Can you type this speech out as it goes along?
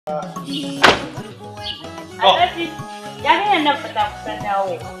Alhaji, yarinyar nan fita kusan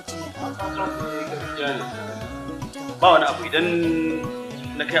dawo. Ba wani abu idan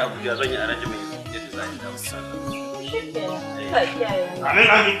na kai Abuja zan yi araji mai yadda za a yi dawo insha Allah. Amin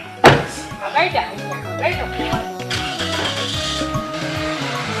amin. A gaida hanya, a gaida kuma.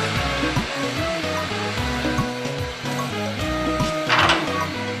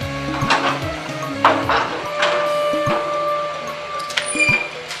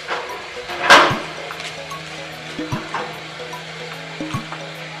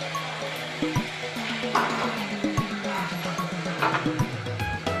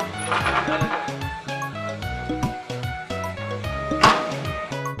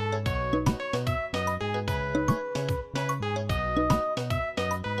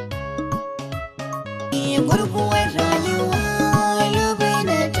 Gurguwar rayuwa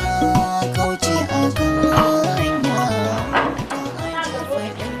lubaina ta kauce a kan hanya.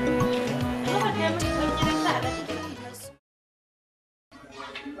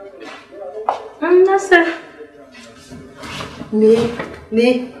 Nasir, ne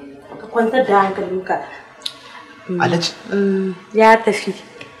ka kwantar da hankalinka. Alhaji? Ya tafi.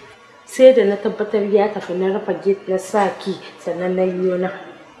 Sai da na tabbatar ya tafi na rufe gate na sa ki sannan na yi na.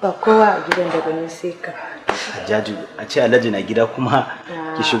 Ba kowa a gidan daga ni sai ka. Hajjaju, a ce Alhaji na gida kuma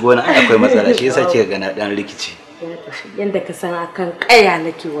ki shigo na akwai matsala shi yasa kika ga na dan rikici. Ya tafi yanda ka san akan kaya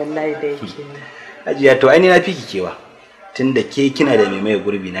nake wallahi da yake. Hajiya to ai ni na fi ki kewa. Tunda ke kina da mai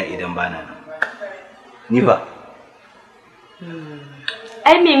gurbi na idan bana nan. Ni fa?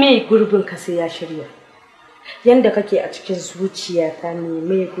 Ai mai gurbin ka sai ya shirya. Yanda kake a cikin zuciyata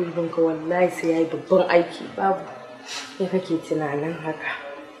mai gurbin ka wallahi sai yayi babban aiki babu. Ya kake tunanin haka.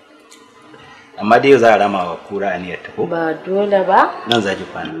 Amma dai za a rama wa kura aniyar ta ko? Ba dole ba. Nan za ki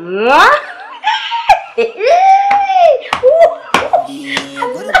kwana.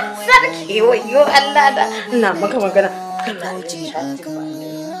 Sarki wayo Allah da ina maka magana. Kauce a kan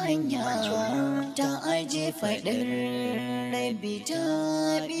hanya ta aje faɗar rabi ta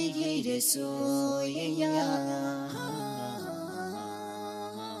bige da soyayya.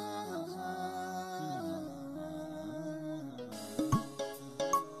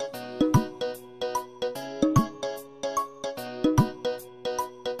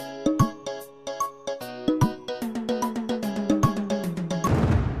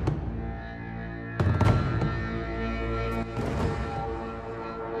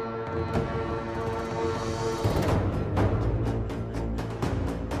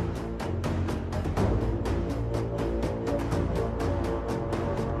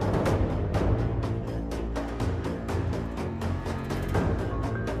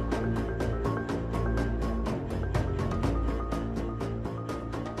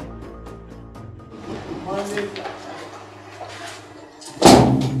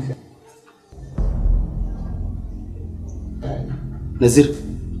 Nazir,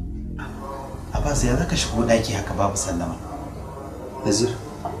 Abbas ya zaka shigo daki haka babu sallama. Nazir,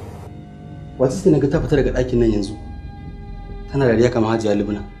 wata ce naga ta fita daga ɗakin nan yanzu. Tana dariya kamar Hajiya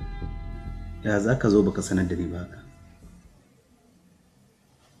Libna. Ya zaka zo baka sanar da ni ba haka?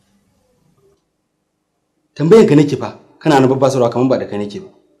 Tambayan ka nake fa, kana na babba sarwa kamar ba da kai nake ba.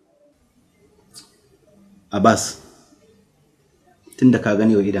 Abbas, tunda ka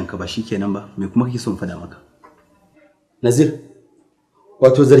gane wa idan ka ba shikenan ba, me kuma kake son faɗa maka? Nazir,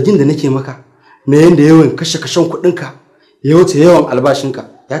 wato zargin da nake maka na yanda yawan kashe-kashen kuɗinka ya wuce yawan albashinka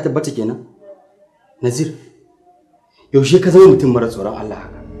ya tabbata kenan? Nazir, yaushe ka zama mutum mara tsoron Allah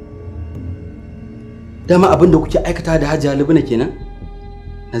haka? Dama abin da kuke aikata da Hajiya Libna kenan?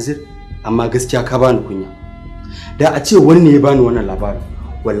 Nazir, amma gaskiya ka bani kunya. Da a ce wani ne ya bani wannan labarin,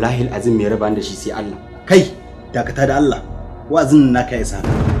 wallahi al'azim mai raba da shi sai Allah. Kai, dakata da Allah, wa'azin naka ya isa.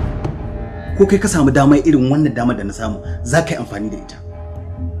 Ko kai ka samu dama irin wannan damar da na samu, za ka yi amfani da ita.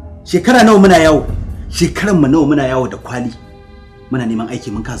 Shekara nawa muna yawo, shekaran mu nawa muna yawo da kwali. Muna neman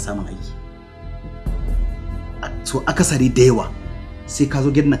aiki mun kasa samun aiki. So akasari da yawa sai ka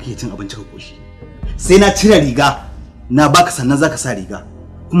zo gidan kake cin abinci ka koshi. Sai na cire riga na baka sannan zaka sa riga.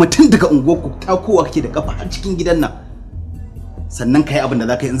 Kuma tun daga unguwar ku ta kowa kake da kafa har cikin gidan nan. Sannan kai abin da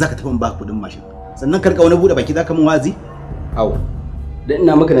zaka yi in zaka tafi in baka kudin mashin. Sannan karka wani bude baki zaka min wazi? Au. Dan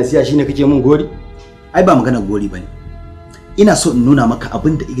ina maka nasiha shine kake min gori? Ai ba magana gori bane. Ina so in nuna maka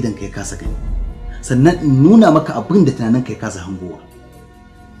abin da idan kai kasa gani. Sannan in nuna maka abin da tunanin kai kasa hangowa.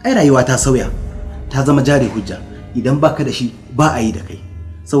 Ai rayuwa ta sauya. Ta zama jari hujja. Idan baka da shi ba a yi da kai.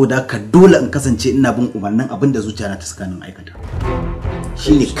 Saboda haka dole in kasance ina bin umarnin abin da zuciyana ta saka nin aikata.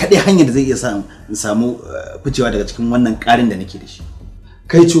 Shine kadai hanyar da zai iya sa in samu ficewa daga cikin wannan karin da nake da shi.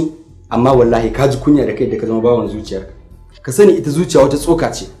 Kai co, amma wallahi ka ji kunya da kai da ka zama bawan zuciyarka. ka sani ita zuciya wata tsoka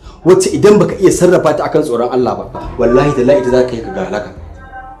ce wacce idan baka iya sarrafa ta akan tsoron Allah ba wallahi da ita za ka yi ka ga halaka.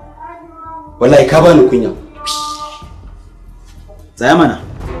 Wallahi ka bani kunya. Tsaya mana.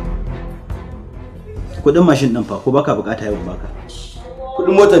 Kudin mashin din fa ko baka bukata yau baka.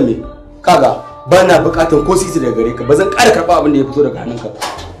 Kudin motar me? Kaga ba na bukatan ko sisi daga gare ka, ba zan ƙara karɓa abin da ya fito daga hannunka ba.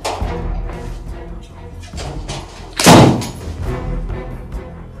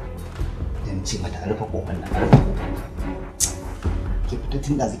 Dan ce mata rufe kofar nan, rufe kofar. Ki fita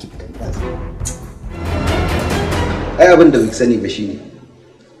tun da zaki fita da zaki. Ai abin da bai sani ba shine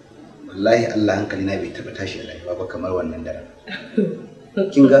wallahi Allah hankali na bai taba tashi a rayuwa ba kamar wannan daren.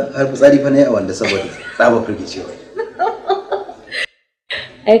 Kin ga har fitsari fa nayi a wanda saboda tsaba firgicewa.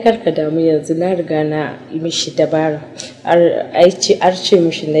 Ai karka damu yanzu na riga na mishi dabara arce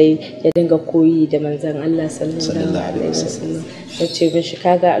mishi nayi ya dinga koyi da manzon Allah sallallahu alaihi wasallam. Yace mishi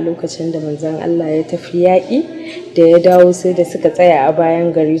kaga a lokacin da manzon Allah ya tafi yaƙi da ya dawo sai da suka tsaya a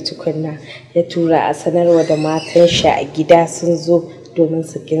bayan gari tukunna ya tura a sanarwa da matan shi a gida sun zo domin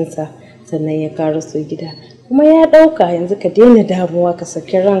su kinsa sannan ya karo su gida kuma ya dauka yanzu ka daina damuwa ka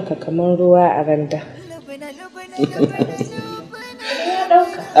saki ranka kamar ruwa a randa.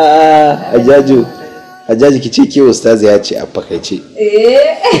 Hajjaju ki ce ke ustazi ya ce a fakaice.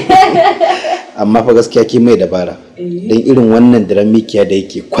 Amma fa gaskiya ki mai dabara. Dan irin wannan daren mikiya da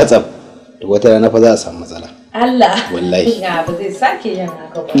yake kwatsam da wata rana fa za a samu matsala. Allah. Wallahi. Ya ba zai sake yin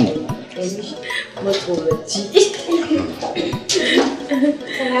haka ba. Matsoraci.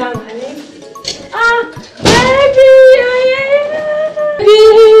 Salamu alaikum.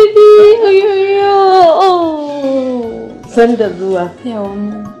 Sanda zuwa. Yawa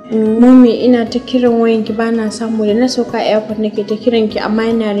mummy ina ta kiran wayanki ba na samu da na sauka airport nake ta kiran ki amma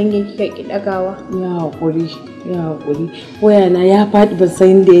ina ringe ki ki dagawa. Ya hakuri, ya hakuri. Wayana ya faɗi ban san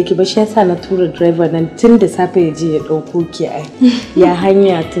inda yake ba shi yasa na tura driver nan tun da safe ya je ya dauko ki ai. Ya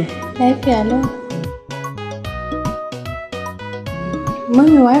hanya tun. Lafiya lau.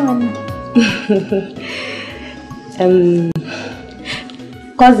 Mummy wai wannan?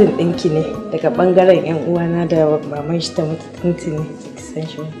 Cousin ɗinki ne daga ɓangaren 'yan uwana da maman shi ta mutu tuntuni san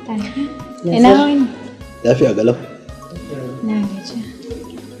shi. Ina wani? Lafiya galau. Na gaji.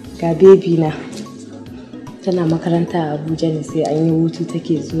 Ga baby na tana makaranta a Abuja ne sai an yi hutu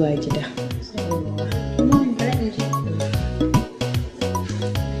take zuwa gida.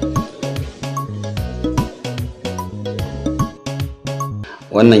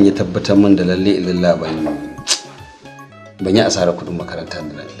 Wannan ya tabbatar min da lalle ilalla ban yi asarar kudin makaranta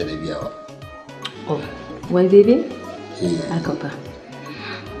da na biya ba. Wai baby? Haka fa.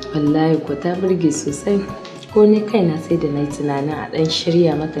 Wallahi ko ta burge sosai. Ko ni kaina sai da na yi tunanin a ɗan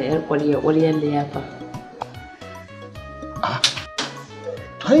shirya mata 'yar ƙwarya-ƙwaryar liyafa.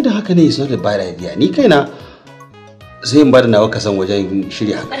 To ai da haka ne so da ba da biya ni kaina sai in ba da nawa kasan wajen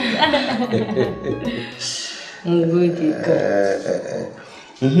shirya haka. Gode ka.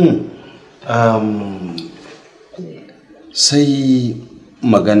 Sai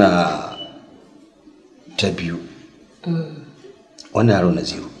magana ta biyu. Wannan yaro na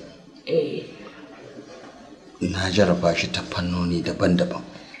zero. Na jarraba shi ta fannoni daban-daban.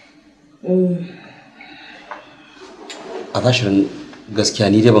 A zashirin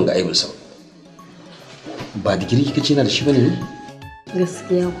gaskiya ni dai ban ga aibinsa ba. Ba digiri kika ce na da shi bane ne?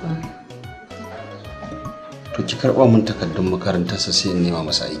 Gaskiya kuwa. To ki karɓa mun takardun makarantarsa sai in nema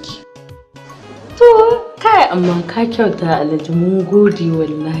masa aiki. To kai amma ka kyauta Alhaji mun gode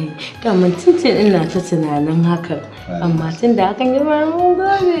wallahi. Da mun tuntun ina ta tunanin hakan. Amma tun da hakan ya bar mun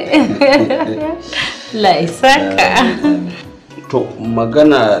gode. La isaka. To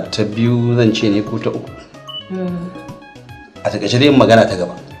magana ta biyu zan ce ne ko ta uku? A takaice dai magana ta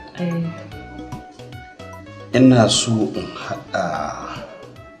gaba. Ina so in haɗa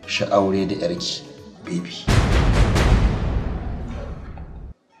sha'aure da yarki baby.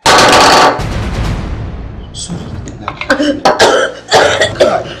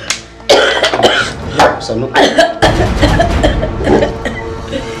 Sannu.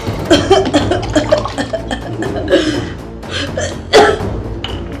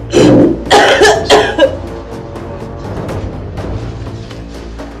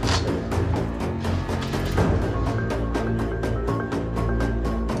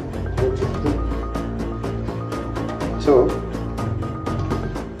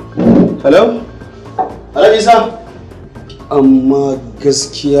 Hello? Alhaji Isa? Amma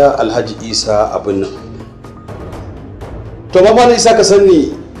gaskiya Alhaji Isa abin nan. To ba fa Isa ka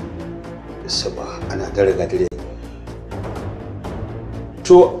sani saba ana ta riga dare.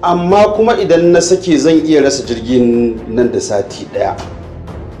 To amma kuma idan na sake zan iya rasa jirgin nan da sati daya.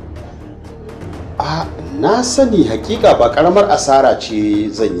 na sani hakika ba karamar asara ce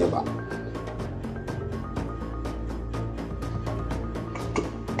zan yi ba.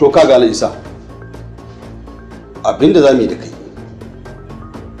 To ka ga Isa, abinda za mu yi da kai,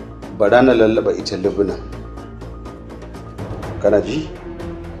 bara na lallaba ita Lubna, kana ji?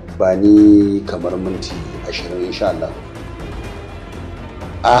 Ba ni kamar minti 20 insha Allah.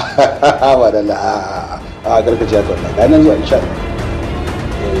 Ba da a gargajiya ta Allah, ga nan zuwa insha Allah.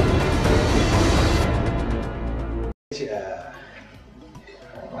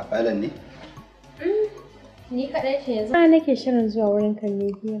 A falon ne? Ni kaɗai ce yanzu. Ba nake shirin zuwa wurin kan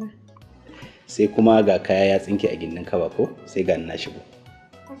ne hira. Sai kuma ga kaya ya tsinke a gindin kaba ko sai ga na shigo.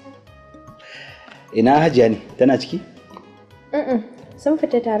 Ina Hajiya ne? Tana ciki? Sun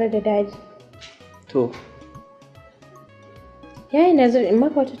fita tare da daji. To. Yayi Nazir in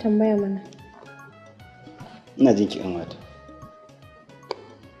maka wata tambaya mana. Ina jin ki ɗan wata.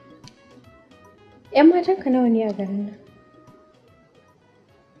 'Yan matanka nawa ne a garin nan?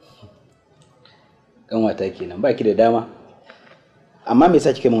 Ƙanwata kenan ba ki da dama. Amma me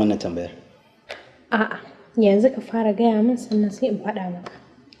yasa kika min wannan tambayar? A'a, yanzu ka fara gaya min sannan sai in faɗa maka.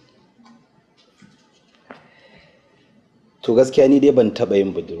 To gaskiya ni dai ban taɓa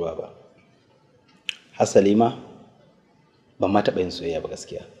yin budurwa ba. Hasali ma ban ma taɓa yin soyayya ba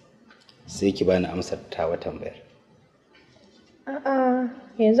gaskiya. Sai ki bani amsar tawa tambayar. A'a,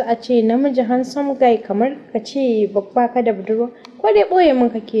 yanzu a ce namiji handsome guy kamar ka ce babba ka da budurwa ko dai ɓoye min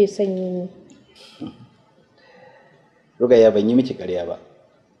kake sanyi ne. Rugayya ban yi miki ƙarya ba.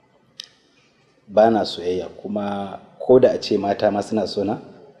 Ba na soyayya kuma ko da a ce mata ma suna sona,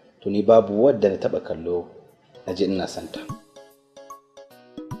 to ni babu wadda na taɓa kallo na ji ina santa.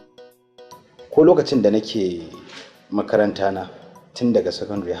 Ko lokacin da nake makaranta na tun daga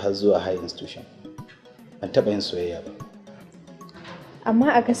secondary har zuwa high institution ban taɓa yin soyayya ba.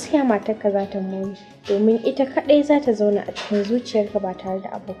 Amma a gaskiya matarka za ta more domin ita kaɗai za ta zauna a cikin zuciyarka ba tare da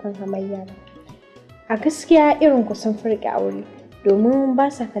abokan hamayya ba. A gaskiya irin ku sun fi riƙe aure domin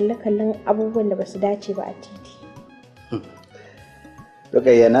ba sa kalle-kallen abubuwan da ba su dace ba a titi.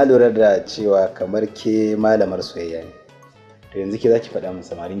 Rukayya na lura da cewa kamar ke malamar soyayya ne. To yanzu ke za ki faɗa min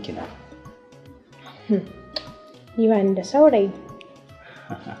samarin ki na. Ni ba ni da saurayi.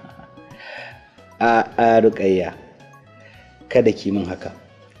 A Rukayya, kada ki min haka.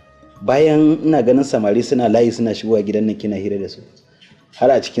 Bayan ina ganin samari suna layi suna shigowa gidan nan kina hira da su. Har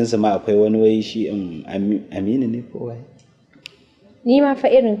a cikinsu ma akwai wani wai shi Aminu ne ko wai? Ni ma fa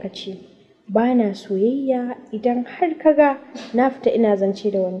irin ka ce, ba na soyayya idan har ka ga na fita ina zance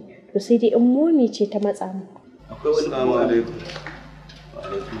da wani, to sai dai in momi ce ta matsa mu. Akwai wani Assalamu alaikum. Wa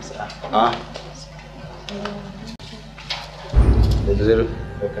alaikum salam. Da zai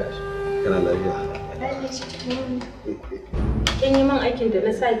kana lafiya. Kin yi min aikin da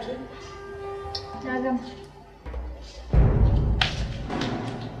na saki? Na gama.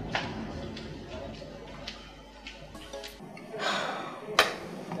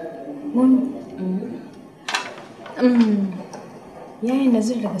 Yayin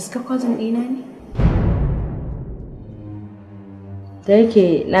Nazir da gaske cousin ɗina ne? Da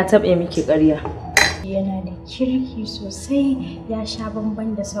yake na taɓa miki ƙarya. Yana da kirki sosai, ya sha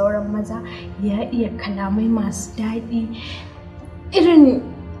bamban da sauran maza, ya iya kalamai masu daɗi. Irin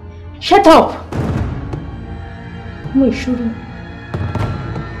Shut up! mai shiru.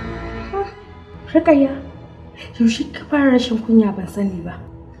 Rukayya, yaushe ka fara rashin kunya ban sani ba.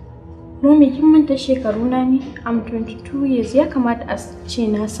 Momi kin manta shekaru na ne? I'm 22 years, ya kamata a ce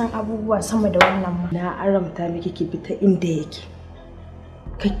na san abubuwa sama da wannan ma. Na aramta miki ki bi ta inda yake.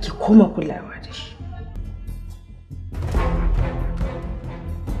 Kar ki koma kulawa da shi.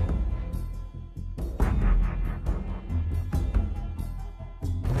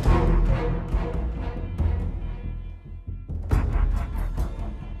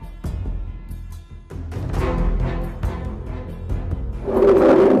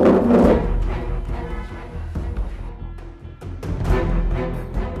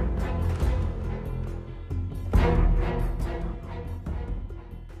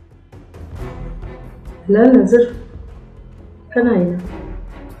 Na Nazir, kana ina?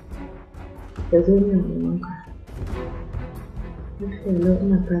 Da zo yin wanka. Lafiya lau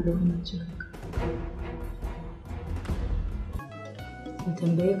ina fara ina jiran ka. In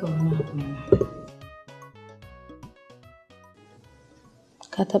tambaye ka wani abu ne.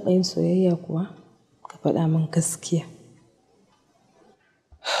 Ka taɓa yin soyayya kuwa? Ka faɗa min gaskiya.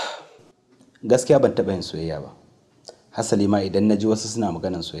 Gaskiya ban taɓa yin soyayya ba. Hasali ma idan na ji wasu suna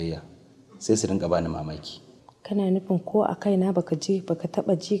maganar soyayya sai su rinka bani mamaki. Kana nufin ko a kaina baka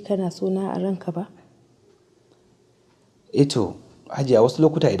taɓa ji kana so na a ranka ba? Eto, Hajiya wasu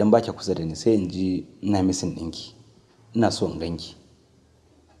lokuta idan ba ki kusa da ni sai in ji ina misin ɗinki. Ina so in ganki.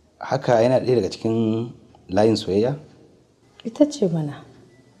 Haka yana ɗaya daga cikin layin soyayya? Ita ce mana.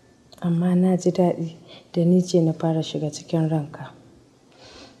 Amma na ji daɗi da ni ce na fara shiga cikin ranka.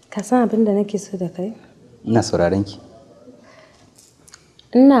 Ka san abin da nake so da kai? Ina sauraron ki.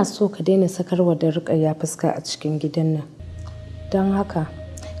 Ina so ka daina sakarwa da Rukayya fuska a cikin gidan nan. Don haka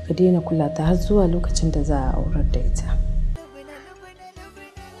ka daina kula ta har zuwa lokacin da za a aurar da ita.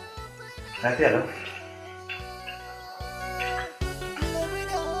 Lafiya lau?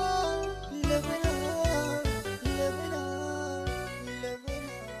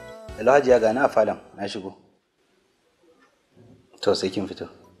 Hello Hajiya, ga na a falon, na shigo. To sai kin fito.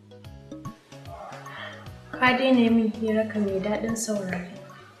 Ka daina min hira ka mai daɗin saurare.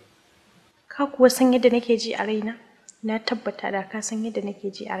 Ka kuwa san yadda nake ji a raina? Na tabbata da ka san yadda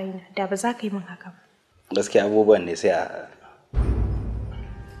nake ji a raina, da ba za ka yi min haka ba. Gaskiya abubuwan ne sai a...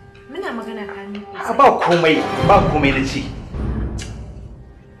 Muna magana ka ne. Ba komai na ci.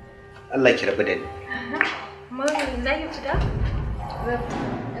 Allah ki rabu da ni. Mami, za ki fita?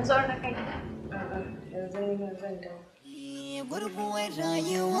 Yanzu an raka gida. Yanzu zan dawo. Gurguwar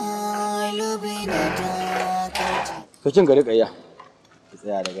rayuwa lubina ta kaci. To kin ga Rukayya. Ki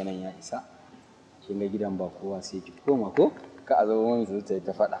tsaya daga nan ya isa. Kin ga gidan ba kowa sai ki koma ko? Ka a zama mami ta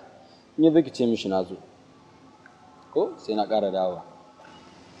ta faɗa. In yazo ki ce mishi na zo. Ko sai na ƙara dawowa.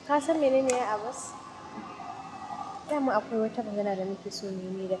 Ka san menene ya Abbas? Dama akwai wata magana da nake so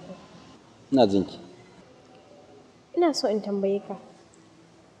ne da kai. Ina jin ki. Ina so in tambaye ka.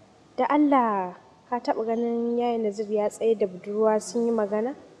 Da Allah ka taɓa ganin yayin Nazir ya tsaye da budurwa sun yi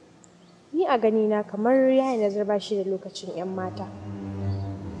magana? Ni a ganina kamar yayin Nazir ba shi da lokacin 'yan mata.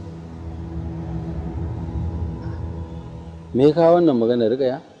 Me ya kawo wannan magana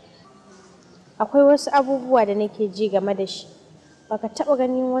Rukayya? Akwai wasu abubuwa da nake ji game da shi. Baka taɓa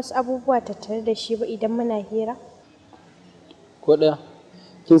ganin wasu abubuwa tattare da shi ba idan muna hira? Ko ɗaya?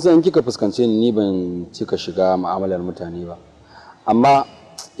 Kin san kika fuskance ni ban cika shiga mu'amalar mutane ba. Amma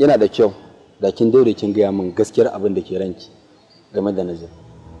yana da kyau da kin daure kin gaya min gaskiyar abin da ke ranki game da Nazir.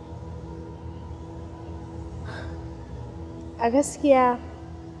 A gaskiya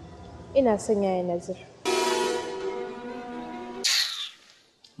ina son yayin Nazir.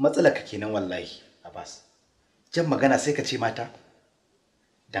 Matsalar ka kenan wallahi, Abbas. Jan magana sai ka ce mata?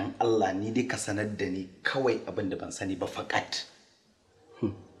 Dan Allah ni dai ka sanar da ni kawai abin da ban sani ba fakat.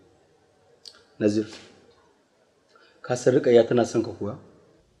 Nazir, ka san Rukayya tana son ka kuwa?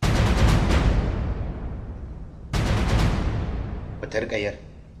 Wata Rukayyar?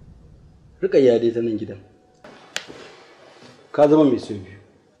 Rukayya dai ta nan gidan. Ka zama mai so biyu.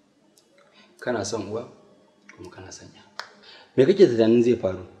 Kana son uwa kuma kana son ya. Me kake tunanin zai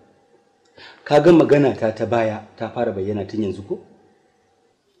faru? Ka ga magana ta baya ta fara bayyana tun yanzu ko?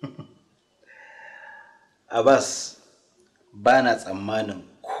 Abbas, ba na tsammanin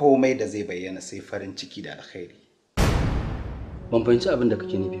komai da zai bayyana sai farin ciki da alkhairi. Ban fahimci abin da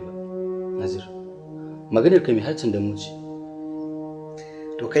kake nufi ba, Nazir. Maganar ka mai harcin da mu ce.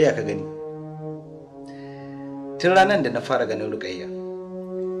 To kai ya ka gani? Tun ranar da na fara ganin Rukayya,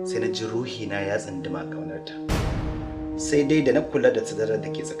 sai na ji ruhina ya tsinduma ƙaunarta. Sai dai da na kula da tazarar da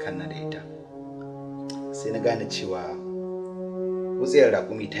ke tsakanin da ita, sai na gane cewa wutsiyar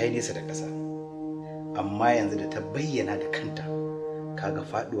raƙumi ta yi nesa da ƙasa. Amma yanzu da ta bayyana da kanta, kaga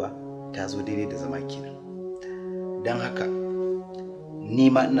faɗuwa ta zo daidai da zama kenan. Don haka ni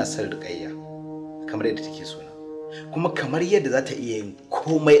ma ina son Rukayya kamar yadda take so na, kuma kamar yadda za ta iya yin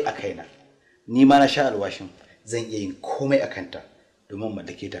komai a kaina, ni ma na sha alwashin zan iya yin komai a kanta domin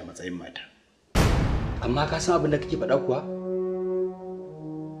mallake ta a matsayin mata. Amma ka san abin da kake faɗa kuwa?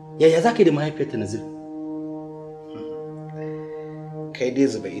 Yaya za ka yi da mahaifiyarta Nazir? Kai dai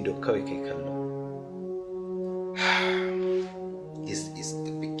zuba ido kawai kai kallo. This is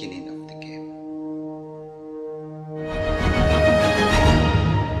the beginning of the game.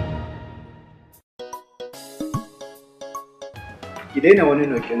 Ki daina wani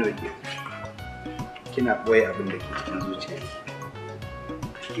noke-noke. Kina ɓoye abin da ke cikin zuciyarki.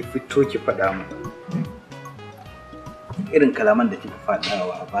 Ki fito ki faɗa mu. Irin kalaman da kika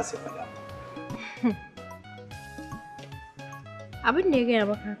faɗawa ba sai faɗa. Abin da ya gaya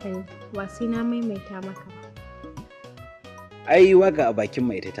maka haka ne, ba sai na maimaita maka ba. Ai waka a bakin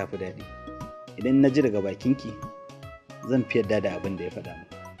mai ita tafi daɗi. Idan na ji daga bakinki, zan fi yarda da abin da ya faɗa mu.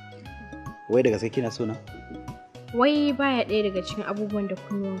 Wai daga sai kina so na? Wai baya ɗaya daga cikin abubuwan da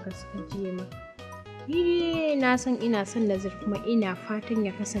kunnuwanka suka jiye maka. Ni na san ina son Nazir kuma ina fatan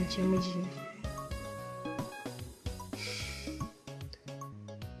ya kasance mijina.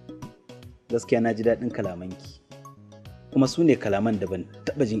 Gaskiya na ji daɗin kalamanki. kuma su ne kalaman da ban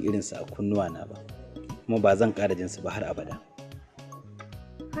taɓa jin irinsu a kunnuwana ba, kuma ba zan ƙara jinsu ba har abada.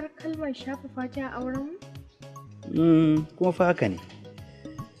 Har kalmar shafa fata a auren mu? Kuma fa haka ne.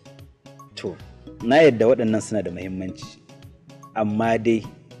 To, na yadda waɗannan suna da muhimmanci, amma dai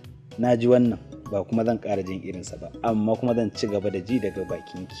na ji wannan ba kuma zan ƙara jin irinsa ba, amma kuma zan ci gaba da ji daga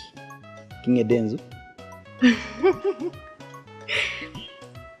bakinki. Kin yadda yanzu?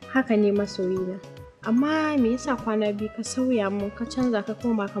 Haka ne masoyina, amma me yasa kwana biyu ka sauya mun ka canza ka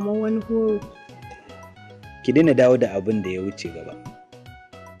koma kamar wani horo? Ki daina dawo da abin da ya wuce gaba.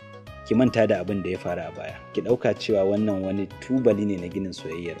 Ki manta da abin da ya faru a baya. Ki ɗauka cewa wannan wani tubali ne na ginin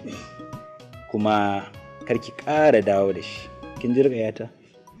soyayyar mu. Kuma kar ki ƙara dawo da shi. Kin ji riƙayata?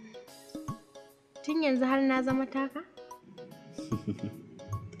 Tun yanzu har na zama taka?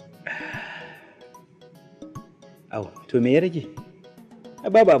 Au, to me ya rage?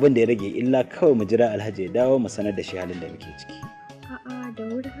 Babu abin da ya rage illa kawai mu jira Alhaji ya dawo mu sanar da shi halin da muke ciki. A'a, da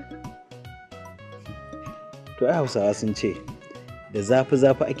wuri haka. To ai Hausawa sun ce da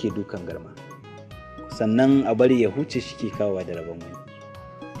zafi-zafi ake dukan garma. Sannan a bari ya huce shi ke kawowa da rabon wani.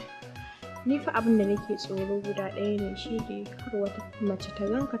 Ni fa abin da nake tsoro guda ɗaya ne shi ne kar wata mace ta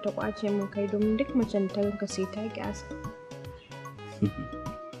ganka ta kwace min kai domin duk macen ta ganka sai ta kyasa.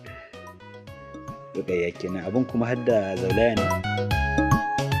 Rukayya kenan abin kuma har da zaulaya ne.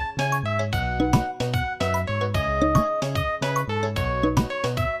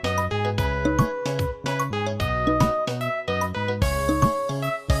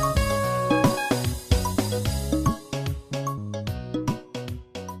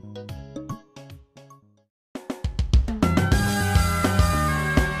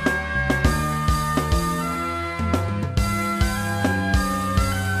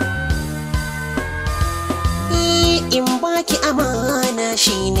 In baki amana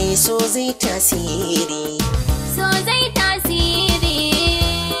shine so zai tasiri. So zai tasiri.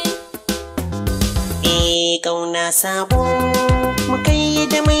 Kauna sabo mu kai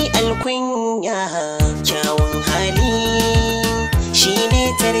da mai alkunya, kyawun hali shine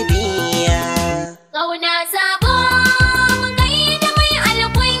tarbiya. Kauna sabo mu kai da mai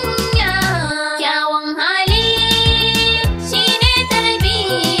alkunya, kyawun hali shine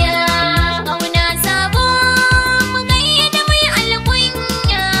tarbiya. Kauna sabo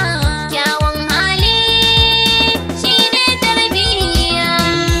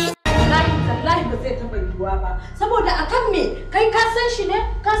saboda akan me kai ka san shi ne,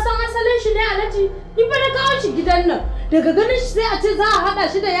 ka san asalin shi ne Alhaji. Ni fa na kawo shi gidan nan, daga ganin shi sai a ce za a hada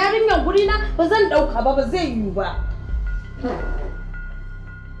shi da yarinyar guri na, ba zan dauka ba, ba zai yiwu ba.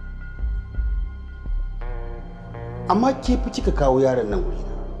 Amma ke fi kika kawo yaron nan guri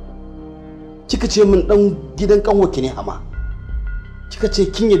na, kika ce min dan gidan kanwaki ne Hama, kika ce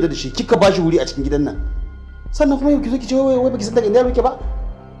kin yarda da shi, kika ba shi wuri a cikin gidan nan, sannan kuma yau ki zo ki ce wai baki san daga inda yake ba.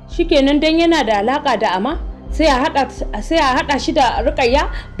 Shikenan dan yana da alaka da Ama sai a hada shi da Rukayya,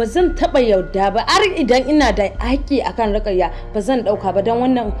 ba zan taba yarda ba. Har idan ina da haƙi akan Rukayya ba zan dauka ba, dan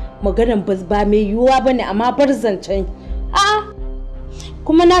wannan maganar ba mai yiwuwa bane, amma bar zancen. A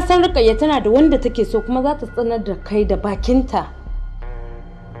kuma na san Rukayya tana da wanda take so, kuma za ta tsanar da kai da bakinta.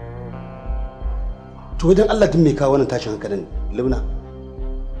 To idan Allah din mai kawo wannan tashin hankalin Lubna.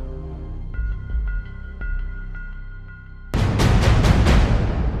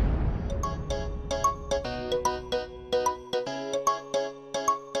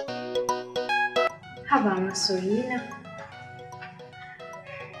 Haba masoyina,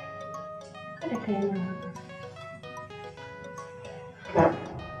 kada ka yi min haka.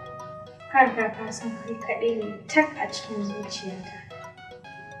 Ka riga ka san kai kaɗai ne tak a cikin zuciyata.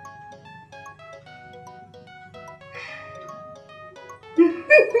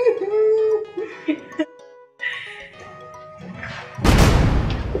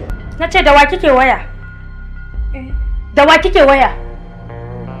 Na ce da wa kike waya? Da wa kike waya?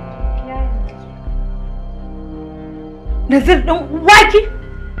 Nazir ɗin uwaki?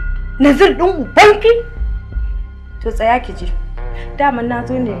 Nazir ɗin ubanki? To tsaya ki ji. Dama na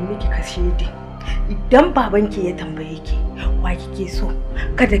zo ne miki kashedi. Idan babanki ya tambaye ki wa kike so,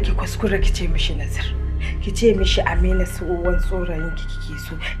 kada ki kuskura ki ce mishi Nazir. Ki ce mishi Amina tsohon tsoron ki kike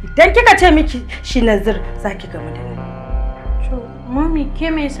so. Idan kika ce miki shi Nazir, za ki gamu da ni. To, mami ke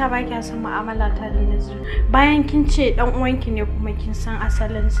me yasa ba kya son mu'amala ta da Nazir? Bayan kin ce dan uwanki ne kuma kin san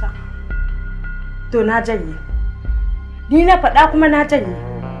asalinsa. To na janye. Ni na faɗa kuma na janye.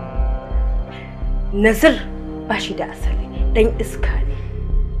 Nazir ba shi da asali, dan iska ne.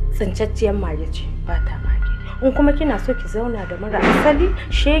 Tsincacciyar mage ce, ba ta mage. In kuma kina so ki zauna da mara asali,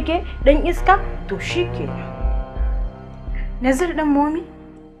 shege, dan iska, to shi kenan. Nazir dan momi?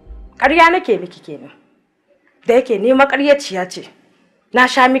 Ƙarya nake miki kenan. Da yake ni makaryaciya ce. Na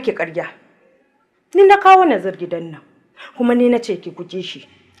sha miki ƙarya. Ni na kawo Nazir gidan nan. Kuma ni na ce ki guje shi.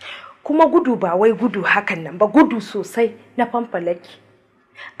 Kuma gudu ba wai gudu hakan nan ba, gudu sosai na fanfalaki.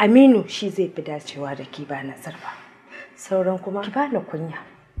 Aminu shi zai fi dacewa da ki ba Nazir ba. Sauran kuma ki bani kunya.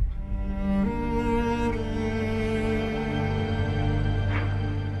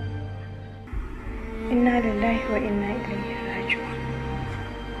 Inna lillahi wa inna ilaihi raji'un.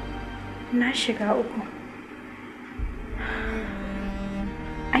 Na shiga uku.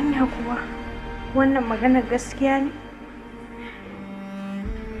 Anya kuwa wannan magana gaskiya ne?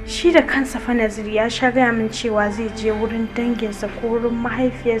 Shi da kansa fa Nazir ya sha gaya min cewa zai je wurin danginsa ko wurin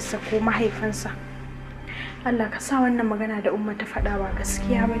mahaifiyarsa ko mahaifinsa. Allah ka sa wannan magana da Umma ta faɗa ba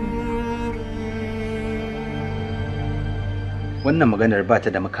gaskiya bane. Wannan maganar ba ta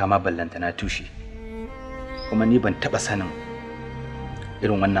da makama ballanta na tushe. Kuma ni ban taɓa sanin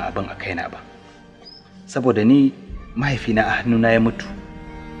irin wannan abin a kaina ba. Saboda ni mahaifina a hannuna ya mutu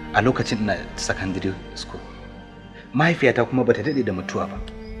a lokacin ina secondary school. Mahaifiyata kuma bata daɗe da mutuwa ba.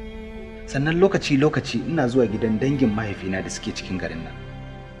 Sannan lokaci-lokaci ina zuwa gidan dangin mahaifina da suke cikin garin nan.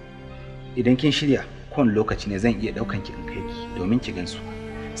 Idan kin shirya, kowane lokaci ne zan iya ɗaukan ki in kai ki domin ki gansu.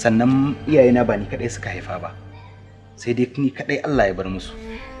 Sannan iyayena ba ni kaɗai suka haifa ba, sai dai ni kaɗai Allah ya bar musu.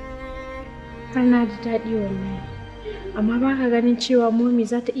 Kana da daɗi wallahi. Amma ba ka ganin cewa momi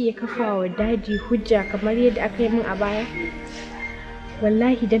za ta iya kafa wa dadi hujja kamar yadda aka yi min a baya?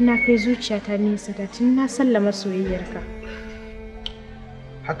 Wallahi dan na kai zuciyata nesa da tun na sallama soyayyarka.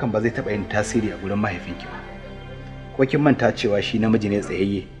 Hakan ba zai taɓa yin tasiri a gurin mahaifinki ba. Ko kin manta cewa shi namiji ne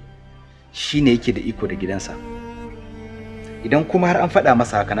tsayayye, shi ne yake da iko da gidansa. Idan kuma har an faɗa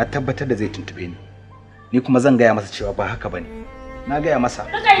masa haka na tabbatar da zai tuntube ni. Ni kuma zan gaya masa cewa ba haka bane. Na gaya masa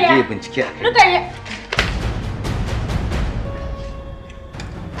je ya bincike a kai.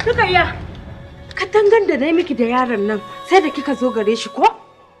 Rukayya, ka dangan da nayi miki da yaron nan sai da kika zo gare shi ko?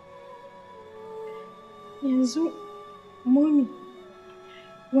 Yanzu momi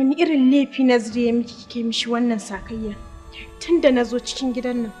wani irin laifi Nazir ya miki kike mishi wannan sakayya? Tunda nazo cikin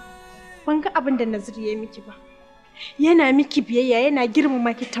gidan nan ban ga abin da Nazir ya miki ba. Yana miki biyayya, yana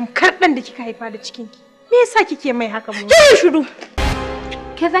girmama ki tamkar dan da kika haifa da cikinki. Me yasa kike mai haka mu? Ki shiru.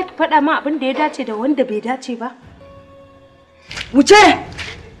 Ke za ki faɗa min abin da ya dace da wanda bai dace ba? Wuce!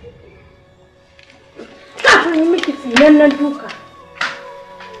 Ka yi miki tsinannen duka.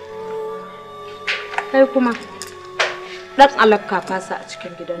 Kai kuma dan alakka fasa a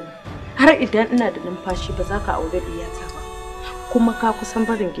cikin gidan nan. Har idan ina da numfashi ba za ka aure diyata ba. Kuma ka kusan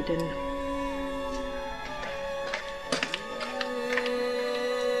barin gidan nan.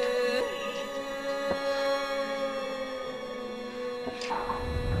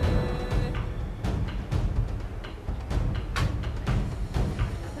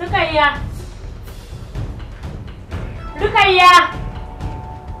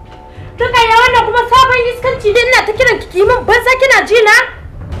 Rukayya wannan kuma sabon iskanci din ina ta kiran ki min ban sa kina ji na?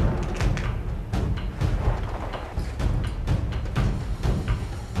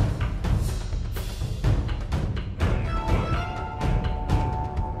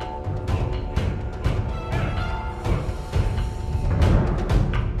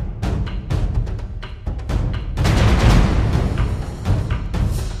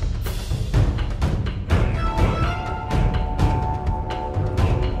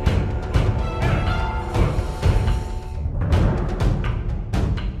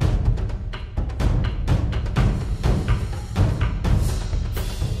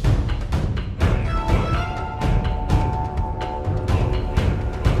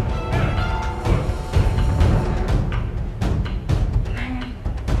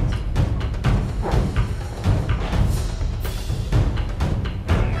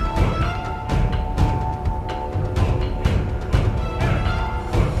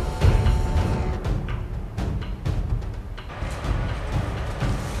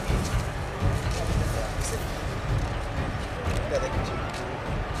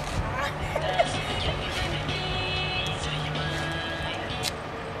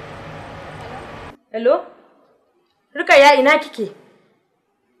 Hello? Rukayya ina kike?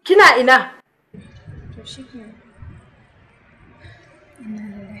 Kina ina? To shikenan. Inna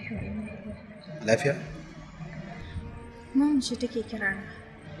lillahi wa inna ilaihi raji'un. Lafiya? Mama ce take kira na.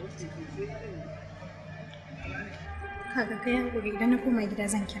 Kaga kai hakuri idan na koma gida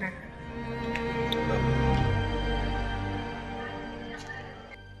zan kira ka.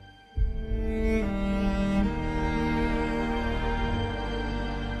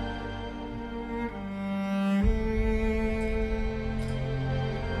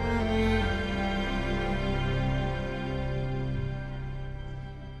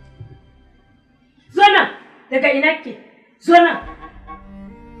 Daga ina ke? Zo nan.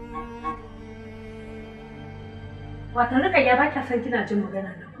 Watan Rukayya ba ta san kina jin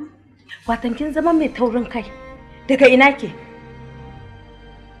magana na ku? Watan kin zama mai taurin kai. Daga ina ke?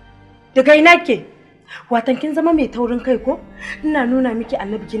 Daga ina ke? Watan kin zama mai taurin kai ko? Ina nuna miki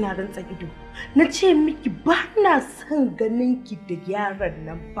Annabi kina rantsa ido. Na ce miki ba na son ganin ki da yaron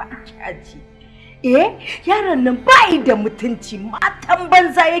nan ba kyaji. Yaron nan bai da mutunci, matan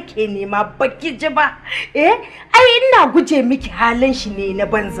banza yake nema baki ji ba. Ai ina guje miki halin shi ne na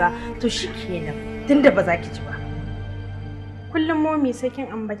banza. To shikenan, tunda ba za ki ji ba. Kullum momi sai kin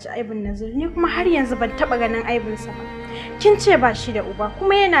ambaci aibin Nazir, ni kuma har yanzu ban taba ganin aibinsa ba. Kin ce ba shi da uba,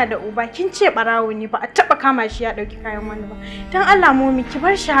 kuma yana da uba. Kin ce barawo ne, ba a taba kama shi ya dauki kayan wani ba. Dan Allah momi ki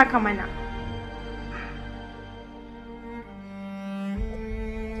bar shi haka mana.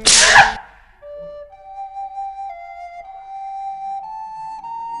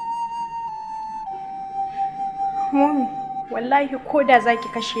 Momi, wallahi ko da zaki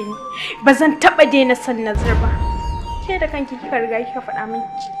kashe ni, ba zan taba daina son Nazir ba. Ke da kanki kika riga kika faɗa min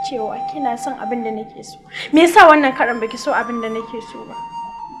cewa kina son abin da nake so. Me yasa wannan karan baki so abin da nake so ba?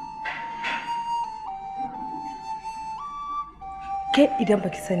 Ke idan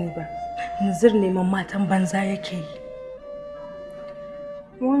baki sani ba, Nazir neman matan banza yake yi.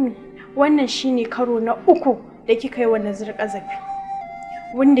 Mami, wannan shine karo na 3 da kika yi wa Nazir ƙazafi.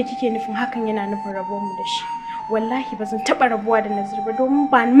 Wanda kike nufin hakan yana nufin rabuwar mu da shi. Wallahi ba zan taɓa rabuwa da Nazir ba domin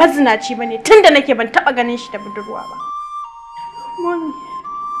ba mazinaci bane, tunda nake ban taɓa ganin shi da budurwa ba. Mami,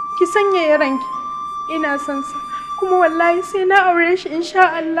 ki sanya ranki, ina son sa, kuma wallahi sai na aure shi insha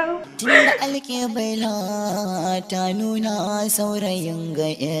Allah. Tunda alƙibla ta nuna saurayin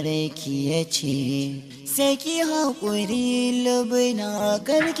ga yarki ya ce, sai ki haƙuri lubina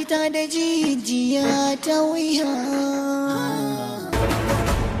karkita da jijiya ta wuya.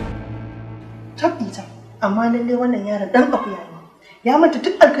 Tabbita, amma lalle wannan yaron dan akuya ne. Ya mata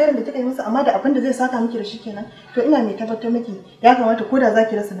duk alkhairin da kika yi masa, amma da abin da zai saka miki da shi kenan. To ina mai tabbatar miki ya kamata ko da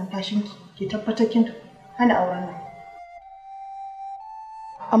zaki rasa numfashinki ki tabbatar kin hana auren nan.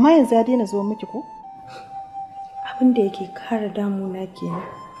 Amma yanzu ya daina zuwa miki ko? Abin da yake kara damuna kenan.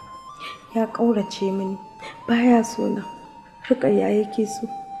 Ya kaurace mini, baya so na. Rukayya yake so.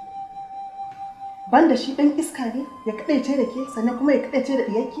 Banda shi dan iska ne ya kadaice da ke sannan kuma ya kadaice da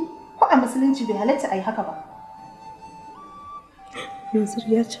diyarki? Ko a musulunci bai halatta a yi haka ba? Nazir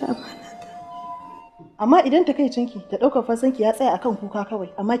ya ci amanata. Amma idan takaicinki da ɗaukar fasanki ya tsaya akan kuka kawai,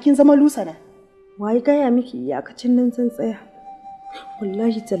 amma kin zama lusana. Wai gaya miki iyakacin nan zan tsaya.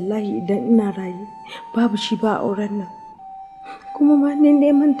 Wallahi tallahi idan ina raye babu shi ba auren nan. Kuma ma ne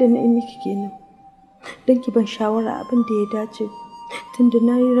neman da na yi miki kenan. Don ki ban shawara abin da ya dace, tunda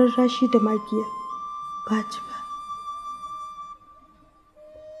na yi rarrashi da magiya. Ba ci ba.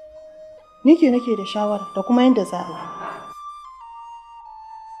 Ni ke nake da shawara da kuma yadda za a yi.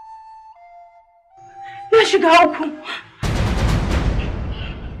 Na shiga uku.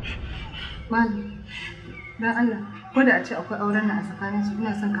 Mali, dan Allah, ko da a ce akwai auren nan a tsakanin su,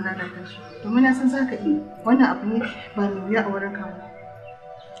 ina son ka lalata shi. Domin na san za ka iya. Wannan abu ne ba mai wuya a wurin ka.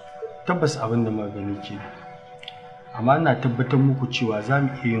 Tabbas abin da magani ke. Amma ina tabbatar muku cewa za mu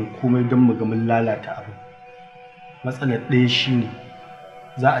iya yin komai don mu ga mun lalata abin. Matsalar ɗaya shine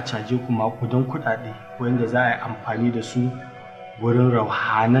za a caje ku makudan kuɗaɗe wanda za a yi amfani da su wurin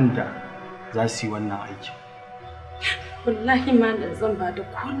rauhanan da za su yi wannan aikin. Wallahi ma da zan ba da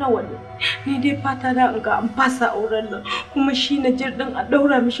ko nawa ne. Ni dai fata na in ga an fasa auren nan, kuma shi na jirgin a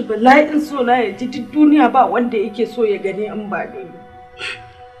ɗaura mishi bala'in so na ya ji duk duniya ba wanda yake so ya gani in ba ni.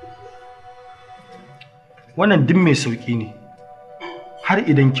 Wannan duk mai sauƙi ne. Har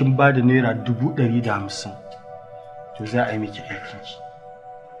idan kin ba da naira 150 to za a yi miki aikinki.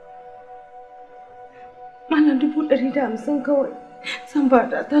 Malam 150 kawai. San ba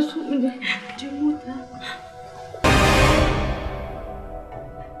da ta so in je mota.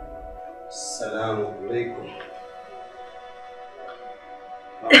 Assalamu alaikum.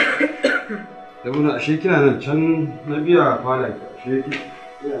 Dabuna ashe kina nan can na biya fara ki ashe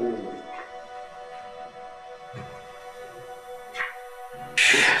kina nan.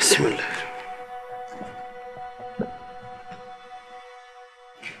 Bismillah.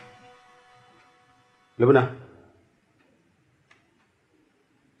 Labuna.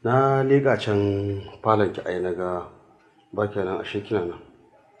 Na lega can falon ki ai naga ba kenan ashe kina nan.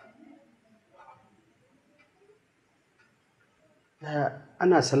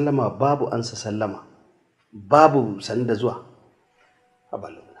 Ana sallama babu ansa sallama, babu sanda zuwa a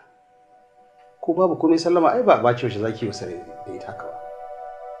balona. Ko babu komai sallama ai ba ce shi zaki yi sare da ita haka ba.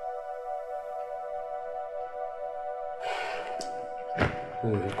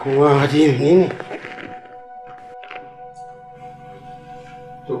 Kuma hadini ne?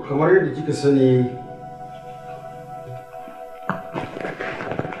 To kamar yadda kika sani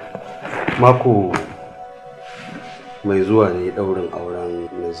mako mai zuwa ne ɗaurin auren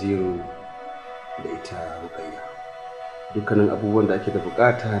Naziru da ita Rukayya. Dukkanin abubuwan da ake da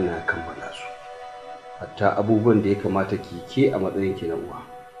bukata na kammala su. Hatta abubuwan da ya kamata ke a matsayin ki na uwa.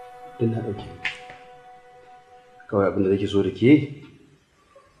 Duk na ɗauke miki. Kawai abin da nake so da ke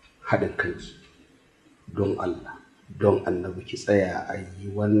haɗin kanki. Don Allah, don Annabi ki tsaya a yi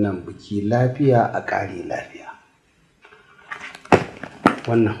wannan biki lafiya a ƙare lafiya.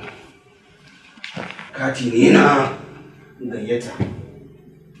 Wannan kati ne na gayyata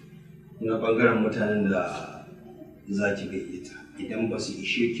na ɓangaren mutanen da za ki gayyata. Idan ba su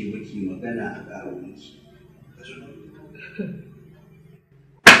ishe ki ba ki magana a ƙaro miki.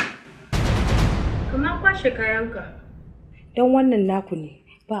 Kamar kwashe kayanka. Don wannan naku ne,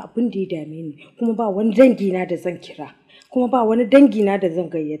 ba abin da ya dame ni, kuma ba wani dangina da zan kira, kuma ba wani dangina da zan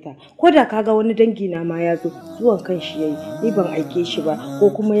gayyata. Ko da kaga wani dangina ma ya zo, zuwan kan shi yayi, ni ban aike shi ba,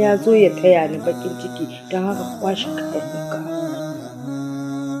 ko kuma ya zo ya taya ni bakin ciki, don haka kwashe kayanka.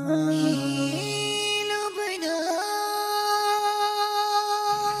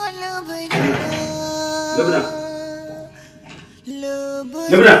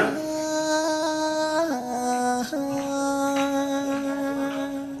 Labna!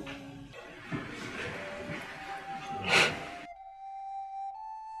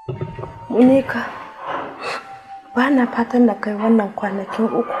 Munika, ba na fatan na kai wannan kwanakin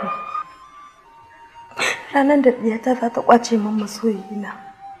uku. Ranar da ɗiyata za ta ƙwace min masoyina.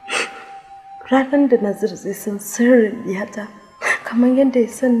 Ranar da Nazir zai san sirrin ɗiyata, kamar yadda ya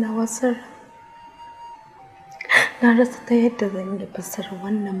san nawa sirrin. Na rasa ta yadda zan yi fassara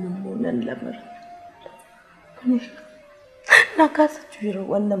wannan mummunan lamarin. Na kasa jure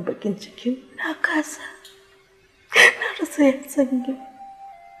wannan bakin cikin, na kasa. Na rasa ya sanyi.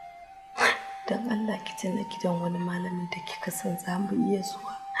 Don Allah ki tuna gidan wani malamin da kika san za mu iya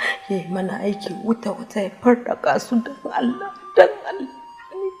zuwa ya yi mana aiki wuta ya farraka su don Allah, don Allah.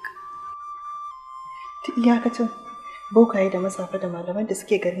 Ta iyakacin bokaye da masafa da malaman da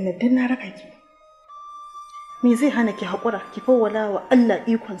suke garin nan don na raka ki. Me zai hana ki haƙura ki fawwala wa Allah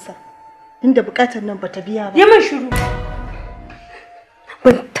ikonsa inda buƙatar nan bata biya ba? Yi min shiru.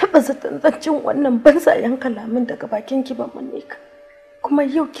 Ban taɓa zaton wannan banzayen kalamin daga bakin ki ba, Monica. Kuma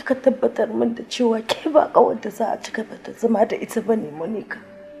yau kika tabbatar min da cewa ke ba kawar da za a ci gaba da zama da ita bane, Monica.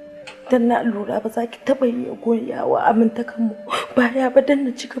 Dan na lura ba za ki taɓa yi goyawa amintakan mu baya ba, dan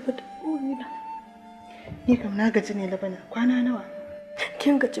na ci gaba da burina. Ni kam na gaji ne, Labana. Kwana nawa?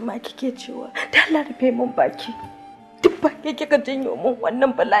 Kin gaji ma kike cewa ta rufe min baki. Duk ba ke kika janyo min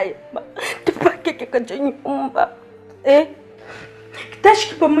wannan bala'i ba. Duk ba ke kika janyo min ba. Tashi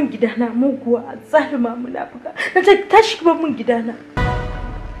ki bar min gidana, muguwa zalima munafuka. Na ce tashi ki bar min gidana.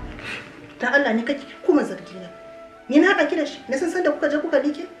 Ta Allah ne kake kuma zargi na. Ni na haɗa ki da shi, na san da kuka je kuka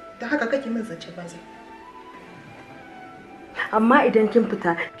like, da haka kake min zance ba zai. Amma idan kin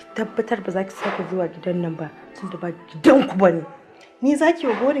fita, ki tabbatar ba za ki sake zuwa gidan nan ba, tunda ba gidanku bane. Ni zaki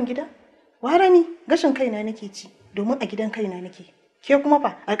wa gorin gida? Wara ni gashin kaina nake ci, domin a gidan kaina nake. Ke kuma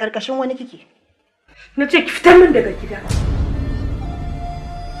fa a ƙarƙashin wani kike. Na ce ki fitar min daga gida.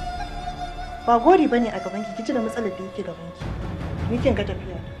 Ba gori bane a gaban ki, kici da matsalar da yake gaban ki. Ni kin ga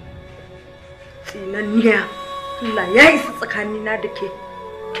tafiya. Tsinanniya, Allah ya isa tsakanina da ke.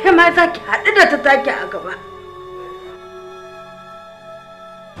 Ke ma za ki haɗu da ta take a gaba.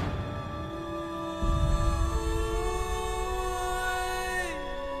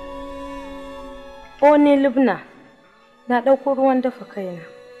 O ne Lubna, na ɗauko ruwan dafa kaina.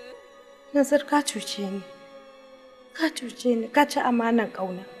 Nazar ka cuce ni. Ka cuce ni, ka ci amanan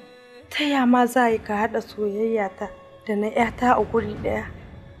ƙauna. Ta ya ma za yi ka haɗa soyayya ta da na ‘yata a guri ɗaya?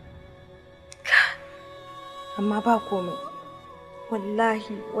 Amma ba komai.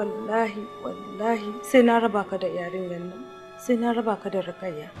 Wallahi, wallahi, wallahi sai na raba ka da yarinyar nan. Sai na raba ka da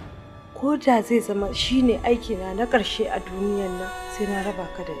Rukayya. Ko da zai zama shine aikina na ƙarshe a duniyar nan, sai na raba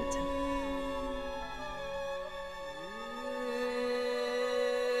ka da ita.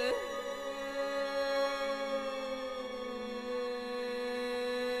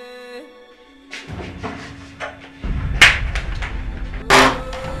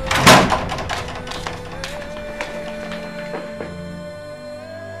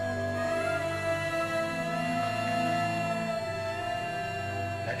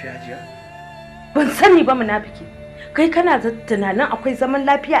 Ban sani ba munafiki. Kai kana da tunanin akwai zaman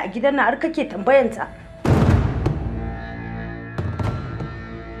lafiya a gidan nan har kake tambayanta?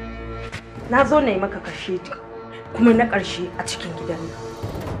 Na zo na yi maka karshe kuma na ƙarshe a cikin gidan nan.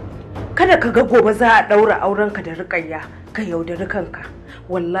 Kada ka ga gobe za a ɗaura aurenka da Rukayya ka yaudari kanka.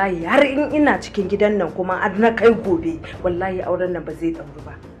 wallahi har in ina cikin gidan nan kuma har na kai gobe wallahi auren nan ba zai ɗauru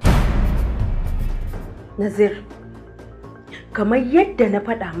ba. Nazir, kamar yadda na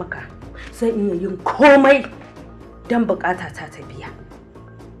faɗa maka zan iya yin komai don bukata ta biya.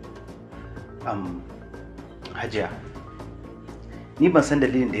 Hajiya, ni ban san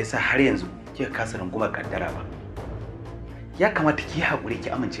dalilin da yasa har yanzu kika kasa rungumar kaddara ba. Ya kamata ki haƙuri ki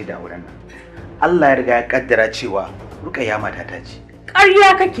amince da auren nan. Allah ya riga ya kaddara cewa Rukayya matata ce.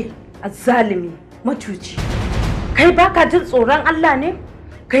 Ƙarya kake, azzalimi, macuci. Kai baka jin tsoron Allah ne?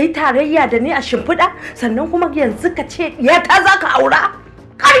 Kai tarayya da ni a shimfiɗa sannan kuma yanzu ka ce ta za ka aura?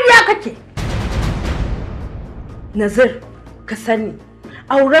 Ƙarya kake. Nazir, ka sani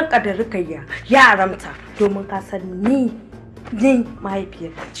auren ƙadar Rukayya ya haramta domin ka san ni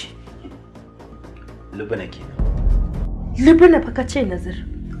mahaifiyarka ce. Lubuna kenan. Lubuna fa ka ce Nazir.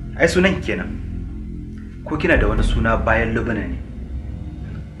 Ai sunan kenan. Ko kina da wani suna bayan Lubuna ne?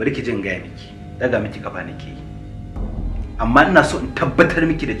 Bari ki jin gaya miki, daga miki kafa nake yi. Amma ina so in tabbatar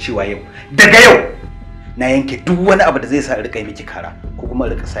miki da cewa yau, daga yau na yanke duk wani abu da zai sa rika miki kara ko kuma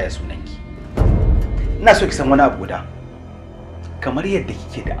rika saya sunanki. Ina so ki san wani abu guda. Kamar yadda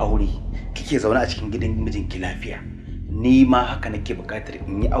kike da aure, kike zaune a cikin gidan mijinki lafiya. Ni ma haka nake buƙatar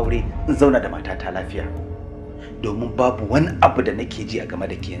in yi aure in zauna da matata lafiya. Domin babu wani abu da nake ji a game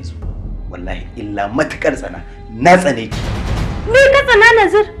da ke yanzu. Wallahi illa matukar tsana, na tsane ki. Ni ka tsana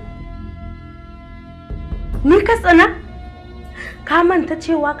Nazir? Ni ka tsana? Ka manta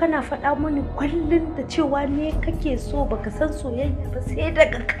cewa kana faɗa mani kullum da cewa ne kake so baka san soyayya ba sai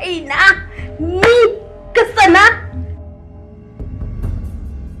daga kaina. Ni ka tsana?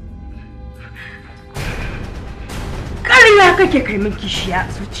 Ƙarya kake kai min kishiya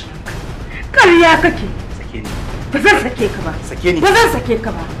a zuciyarka. Ƙarya kake. Sake ni. Ba zan sake ka ba. Sake ni. Ba zan sake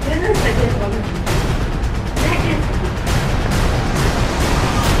ka ba. Ba zan sake ka ba.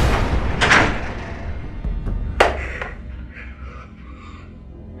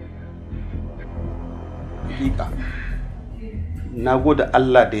 Hakika na gode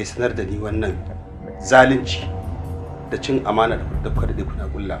Allah da ya sanar da ni wannan zalunci da cin amana da kuka daɗe kuna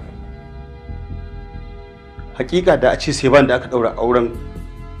kulla. Hakika da a ce sai ban da aka ɗaura auren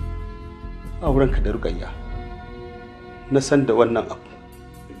ka da Rukayya na san da wannan abu,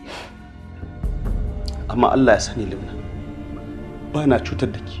 amma Allah ya sani Limna ba na cutar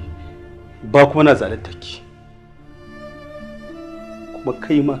da ki ba kuma na zalunta ki, kuma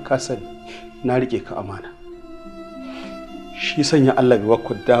kai ma ka sani na rike ka amana. Shi sanya Allah bai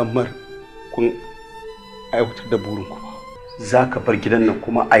baku damar kun aiwatar da burinku ba. Za ka bar gidan nan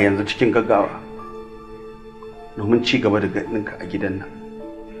kuma a yanzu cikin gaggawa domin ci gaba da ganinka a gidan nan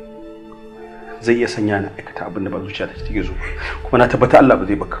zai iya sanya na aikata abin da ba zuciya ta take zo, kuma na tabbata Allah ba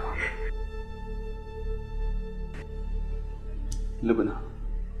zai baka ba. Lubna,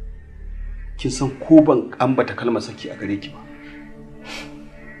 kin san ko ban ambata kalmar saki a gare ki ba,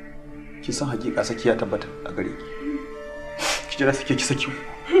 kin san hakika saki ya tabbata a gare ki. Ki jira sake ki saki.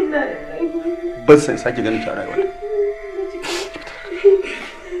 Ban san sake ganin ki a rayuwa.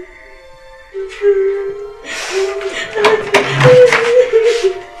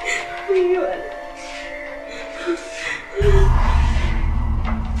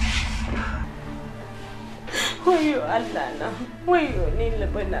 Wayo Allah na, wayo ni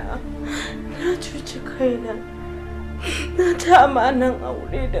Lubna, na cuci kaina, na ta amanan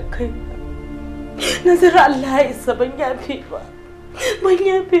aure da kaina. Nazar Allah ya isa ban yafe ba, ban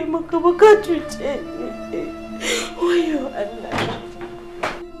yafe maka ba, ka cuce ni. Wayo Allah na.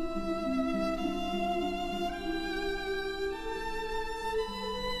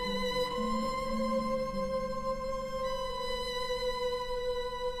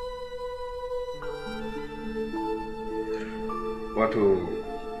 Wato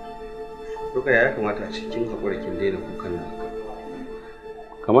Rukayya ya kamata a ce kin haƙura kin daina kukan nan.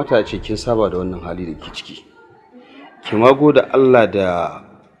 Kamata a ce kin saba da wannan hali da ke ciki. Ki mago da Allah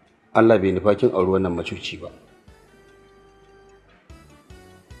bai nufa kin auri wannan macuci ba.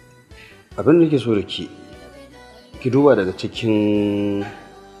 Abin da nake so da ki duba daga cikin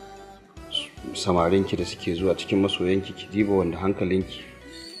samarinki da suke zuwa cikin masoyanki, ki diba wanda hankalinki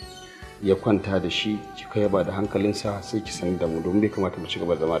ya kwanta da shi, kika yaba da hankalinsa, sai ki sanar da mu, domin bai kamata mu ci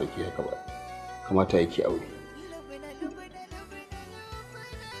gaba da zama da ke haka ba. Kamata yake aure.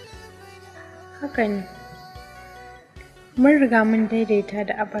 Haka ne. Mun riga mun daidaita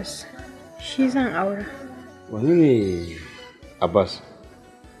da Abbas. Shi zan aura. Wani ne Abbas?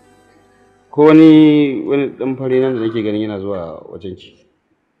 Ko wani dan fare nan da nake ganin yana zuwa wajenki?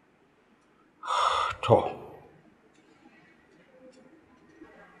 To.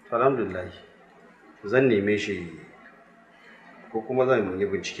 Alhamdulillah. Zan neme shi ko kuma zan yi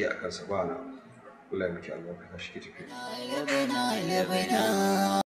bincike a kansa ba na. Allah ya miki albarka shi ke tafi.